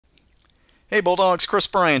Hey Bulldogs, Chris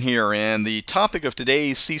Bryant here, and the topic of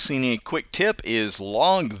today's CCNA quick tip is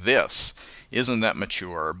log this. Isn't that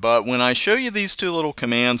mature? But when I show you these two little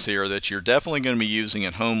commands here that you're definitely going to be using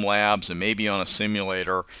in home labs and maybe on a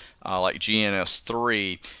simulator like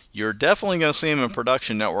GNS3, you're definitely going to see them in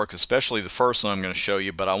production network, especially the first one I'm going to show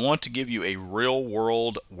you, but I want to give you a real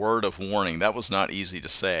world word of warning. That was not easy to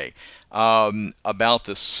say. About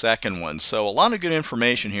the second one. So a lot of good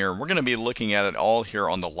information here. We're going to be looking at it all here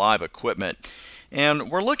on the live equipment.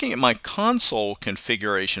 And we're looking at my console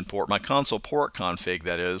configuration port, my console port config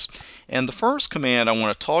that is. And the first command I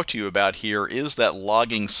want to talk to you about here is that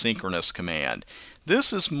logging synchronous command.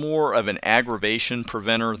 This is more of an aggravation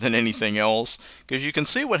preventer than anything else, because you can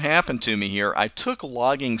see what happened to me here. I took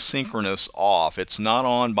logging synchronous off. It's not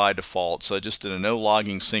on by default, so I just did a no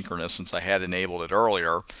logging synchronous since I had enabled it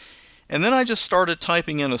earlier. And then I just started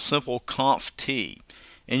typing in a simple conf t.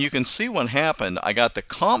 And you can see what happened. I got the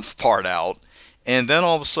conf part out, and then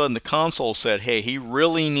all of a sudden the console said, hey, he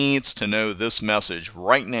really needs to know this message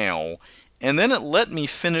right now. And then it let me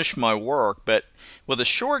finish my work, but with a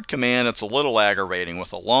short command it's a little aggravating.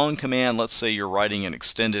 With a long command, let's say you're writing an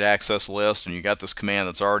extended access list and you got this command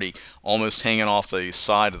that's already almost hanging off the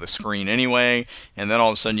side of the screen anyway, and then all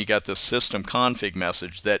of a sudden you got this system config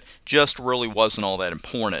message that just really wasn't all that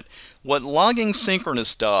important. What logging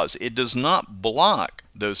synchronous does, it does not block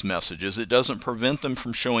those messages. It doesn't prevent them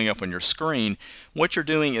from showing up on your screen. What you're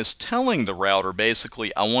doing is telling the router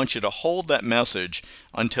basically, I want you to hold that message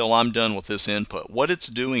until I'm done with this input. What it's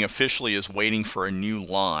doing officially is waiting for a new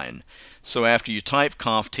line. So after you type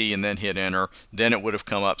conf t and then hit enter, then it would have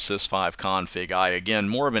come up sys5 config I. Again,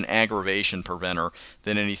 more of an aggravation preventer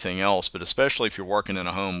than anything else, but especially if you're working in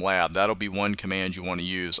a home lab, that'll be one command you want to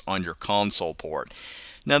use on your console port.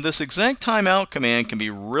 Now this exact timeout command can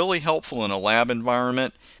be really helpful in a lab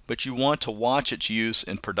environment, but you want to watch its use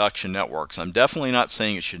in production networks. I'm definitely not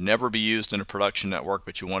saying it should never be used in a production network,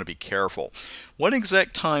 but you want to be careful. What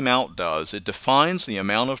exec timeout does, it defines the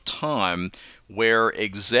amount of time where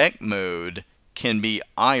exec mode can be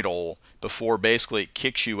idle before basically it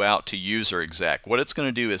kicks you out to user exec. What it's going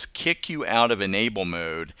to do is kick you out of enable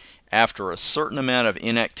mode after a certain amount of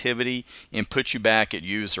inactivity and put you back at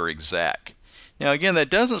user exec. Now again, that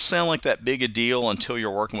doesn't sound like that big a deal until you're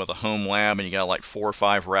working with a home lab and you got like 4 or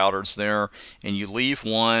 5 routers there, and you leave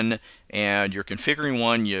one and you're configuring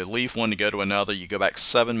one, you leave one to go to another, you go back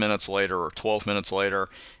 7 minutes later or 12 minutes later,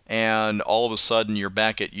 and all of a sudden you're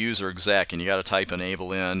back at user exec and you got to type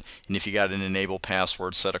enable in, and if you got an enable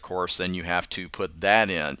password set of course, then you have to put that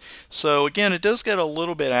in. So again, it does get a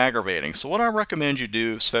little bit aggravating. So what I recommend you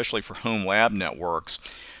do, especially for home lab networks,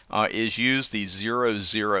 is use the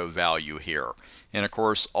 00 value here. And of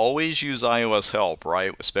course, always use iOS help,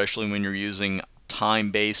 right? Especially when you're using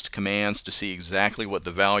time-based commands to see exactly what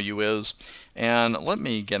the value is. And let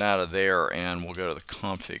me get out of there and we'll go to the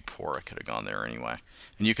config port. I could have gone there anyway.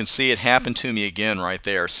 And you can see it happened to me again right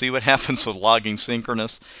there. See what happens with logging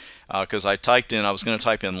synchronous? Because I was going to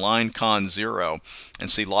type in line con 0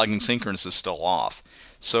 and see logging synchronous is still off.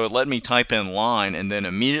 So it let me type in line and then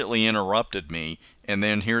immediately interrupted me, and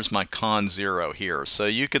then here's my con 0 here. So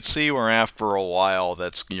you could see where after a while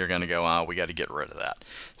you're going to go, oh, we got to get rid of that.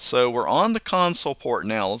 So we're on the console port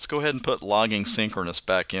now. Let's go ahead and put logging synchronous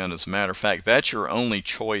back in. As a matter of fact, that's your only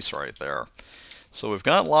choice right there. So we've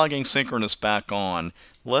got logging synchronous back on.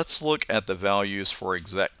 Let's look at the values for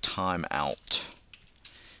exec timeout.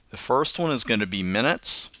 The first one is going to be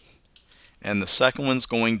minutes, and the second one's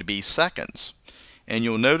going to be seconds. And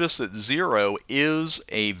you'll notice that 0 is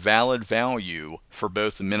a valid value for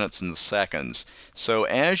both the minutes and the seconds. So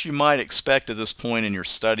as you might expect at this point in your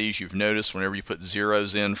studies, you've noticed whenever you put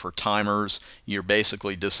zeros in for timers, you're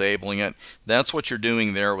basically disabling it. That's what you're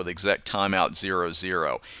doing there with exec timeout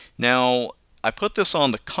 00. Now, I put this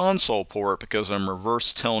on the console port because I'm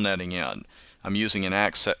reverse telnetting in. I'm using an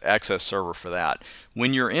access server for that.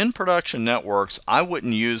 When you're in production networks, I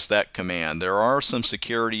wouldn't use that command. There are some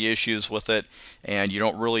security issues with it, and you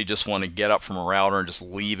don't really just want to get up from a router and just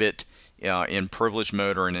leave it in privilege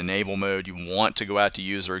mode or in enable mode. You want to go out to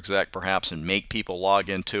user exec perhaps and make people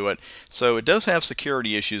log into it. So it does have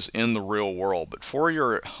security issues in the real world, but for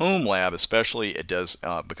your home lab especially, it does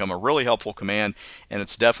become a really helpful command, and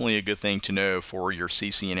it's definitely a good thing to know for your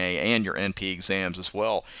CCNA and your NP exams as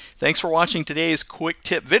well. Thanks for watching today's quick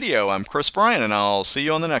tip video. I'm Chris Bryant, and I'll see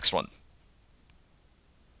you on the next one.